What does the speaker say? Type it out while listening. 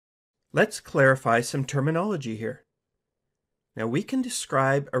Let's clarify some terminology here. Now we can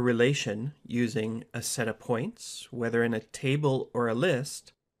describe a relation using a set of points, whether in a table or a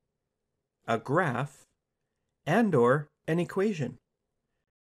list, a graph, and/or an equation.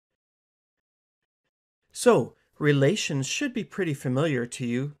 So, relations should be pretty familiar to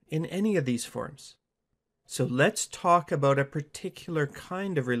you in any of these forms. So let's talk about a particular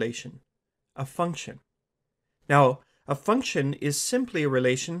kind of relation, a function. Now, a function is simply a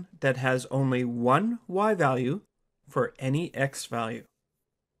relation that has only one y value for any x value.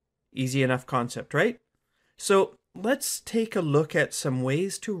 Easy enough concept, right? So let's take a look at some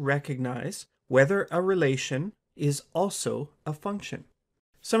ways to recognize whether a relation is also a function.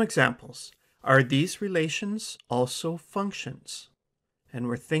 Some examples. Are these relations also functions? And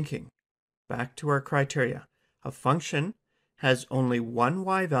we're thinking, back to our criteria. A function has only one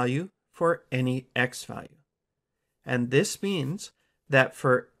y value for any x value. And this means that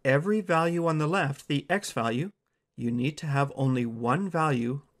for every value on the left, the x value, you need to have only one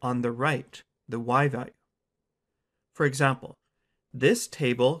value on the right, the y value. For example, this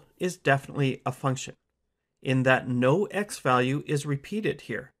table is definitely a function, in that no x value is repeated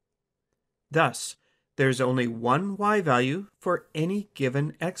here. Thus, there's only one y value for any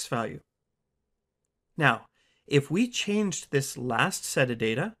given x value. Now, if we changed this last set of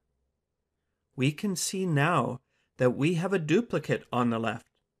data, we can see now that we have a duplicate on the left.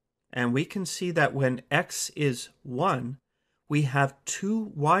 And we can see that when x is 1, we have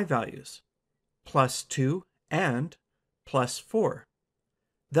two y values, +2 and +4.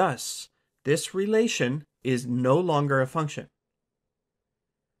 Thus, this relation is no longer a function.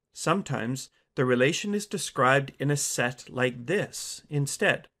 Sometimes the relation is described in a set like this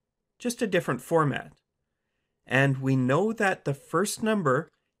instead, just a different format. And we know that the first number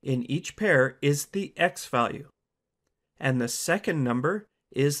in each pair is the x value, and the second number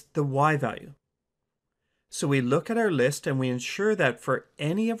is the y value. So we look at our list and we ensure that for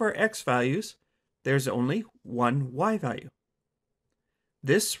any of our x values, there's only one y value.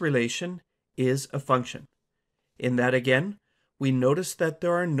 This relation is a function. In that again, we notice that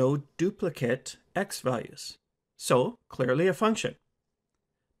there are no duplicate x values. So clearly a function.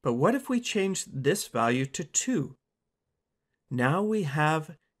 But what if we change this value to 2? Now we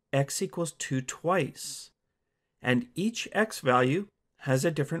have x equals 2 twice. And each x value has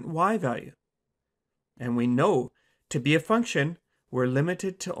a different y value. And we know to be a function, we're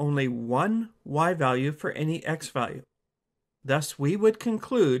limited to only one y value for any x value. Thus, we would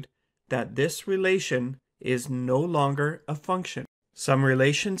conclude that this relation is no longer a function. Some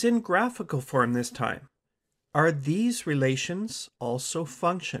relations in graphical form this time. Are these relations also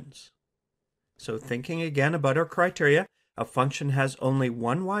functions? So thinking again about our criteria, a function has only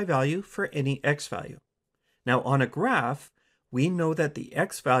one y value for any x value. Now on a graph, we know that the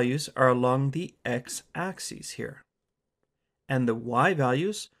x values are along the x-axis here, and the y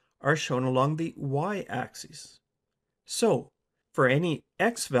values are shown along the y-axis. So, for any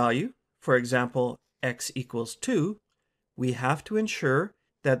x value, for example, x equals 2, we have to ensure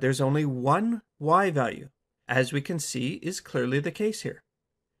that there's only one y value, as we can see is clearly the case here.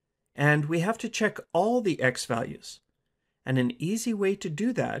 And we have to check all the x values. And an easy way to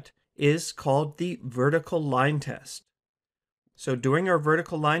do that is called the vertical line test. So doing our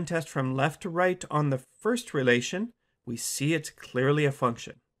vertical line test from left to right on the first relation, we see it's clearly a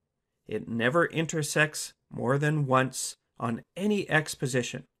function. It never intersects more than once on any x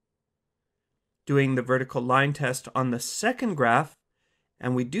position. Doing the vertical line test on the second graph,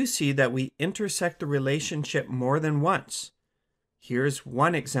 and we do see that we intersect the relationship more than once. Here's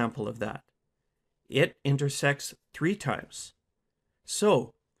one example of that. It intersects 3 times.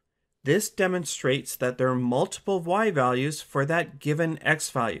 So, this demonstrates that there are multiple y values for that given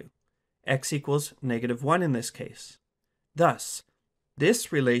x value. X equals -1 in this case. Thus,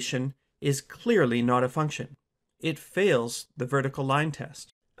 this relation is clearly not a function. It fails the vertical line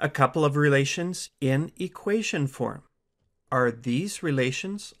test. A couple of relations in equation form. Are these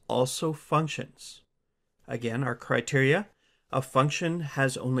relations also functions? Again, our criteria, a function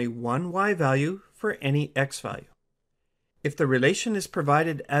has only one y value for any x value. If the relation is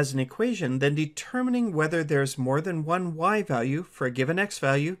provided as an equation, then determining whether there's more than one y value for a given x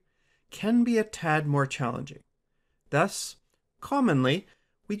value can be a tad more challenging. Thus, commonly,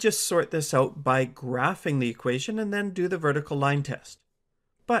 we just sort this out by graphing the equation and then do the vertical line test.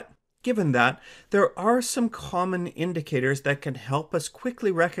 But given that, there are some common indicators that can help us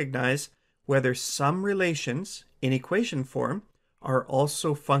quickly recognize whether some relations in equation form are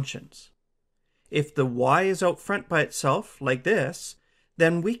also functions. If the y is out front by itself, like this,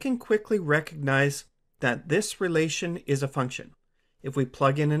 then we can quickly recognize that this relation is a function. If we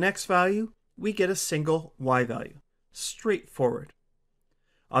plug in an x value, we get a single y value. Straightforward.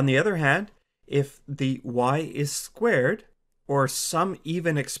 On the other hand, if the y is squared, or some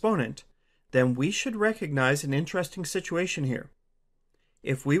even exponent, then we should recognize an interesting situation here.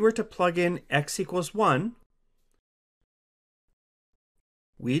 If we were to plug in x equals 1,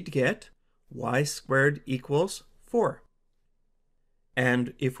 we'd get y squared equals 4.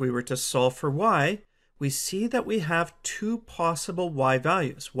 And if we were to solve for y, we see that we have two possible y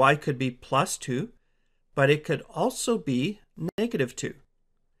values. Y could be plus 2, but it could also be negative 2.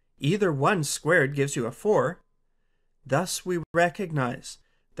 Either one squared gives you a 4. Thus, we recognize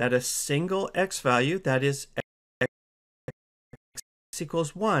that a single x value, that is x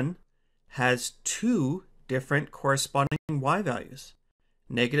equals 1, has two different corresponding y values,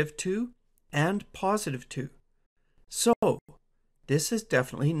 negative 2 and positive 2. So, this is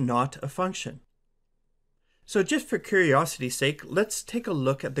definitely not a function. So just for curiosity's sake, let's take a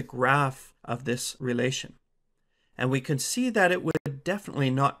look at the graph of this relation. And we can see that it would definitely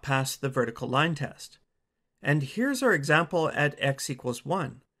not pass the vertical line test. And here's our example at x equals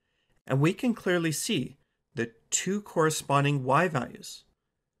 1. And we can clearly see the two corresponding y values,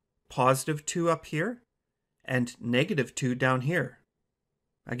 positive 2 up here and negative 2 down here.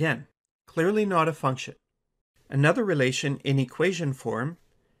 Again, clearly not a function. Another relation in equation form,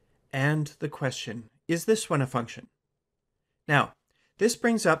 and the question, is this one a function? Now, this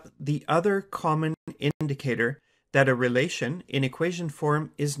brings up the other common indicator that a relation in equation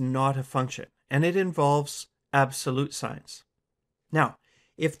form is not a function, and it involves absolute signs. Now,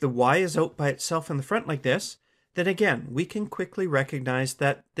 if the y is out by itself in the front like this, then again, we can quickly recognize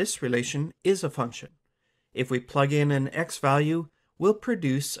that this relation is a function. If we plug in an x value, we'll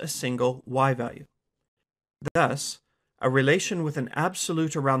produce a single y value. Thus, a relation with an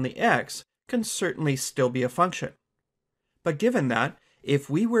absolute around the x can certainly still be a function. But given that, if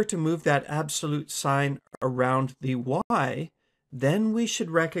we were to move that absolute sign around the y, then we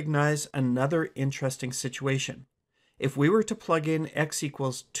should recognize another interesting situation. If we were to plug in x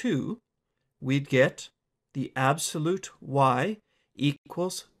equals 2, we'd get the absolute y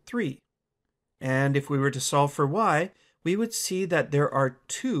equals 3. And if we were to solve for y, we would see that there are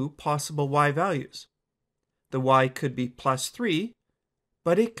two possible y values. The y could be plus 3,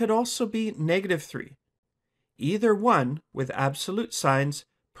 but it could also be negative 3. Either one with absolute signs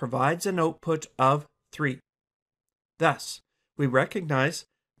provides an output of 3. Thus, we recognize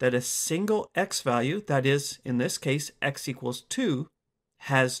that a single x value, that is, in this case, x equals 2,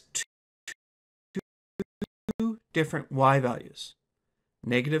 has two different y values,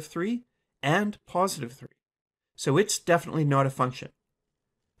 negative 3 and positive 3. So it's definitely not a function.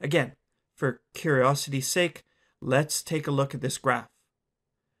 Again, for curiosity's sake, let's take a look at this graph.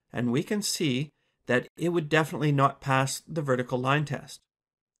 And we can see that it would definitely not pass the vertical line test.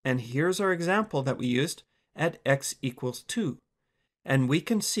 And here's our example that we used at x equals 2. And we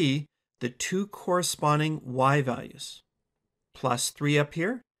can see the two corresponding y values, plus 3 up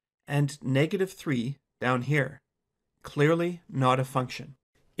here and negative 3 down here. Clearly not a function.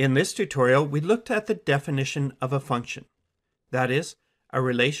 In this tutorial, we looked at the definition of a function. That is, a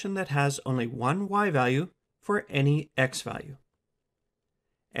relation that has only one y value for any x value.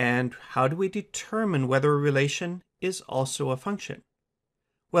 And how do we determine whether a relation is also a function?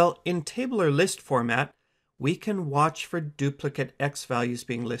 Well, in table or list format, we can watch for duplicate x values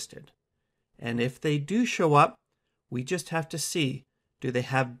being listed. And if they do show up, we just have to see, do they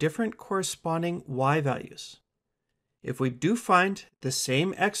have different corresponding y values? If we do find the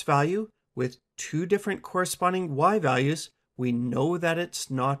same x value with two different corresponding y values, we know that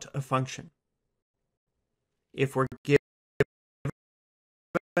it's not a function. If we're given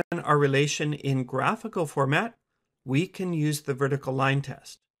our relation in graphical format, we can use the vertical line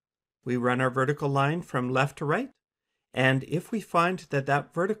test. We run our vertical line from left to right, and if we find that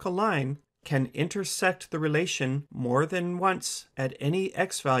that vertical line can intersect the relation more than once at any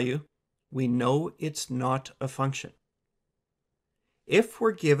x value, we know it's not a function. If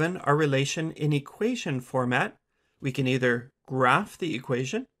we're given our relation in equation format, we can either graph the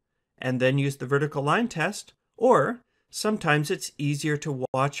equation and then use the vertical line test, or sometimes it's easier to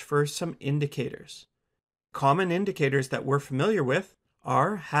watch for some indicators. Common indicators that we're familiar with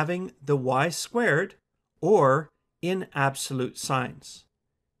are having the y squared or in absolute signs.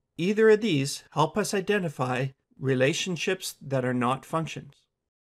 Either of these help us identify relationships that are not functions.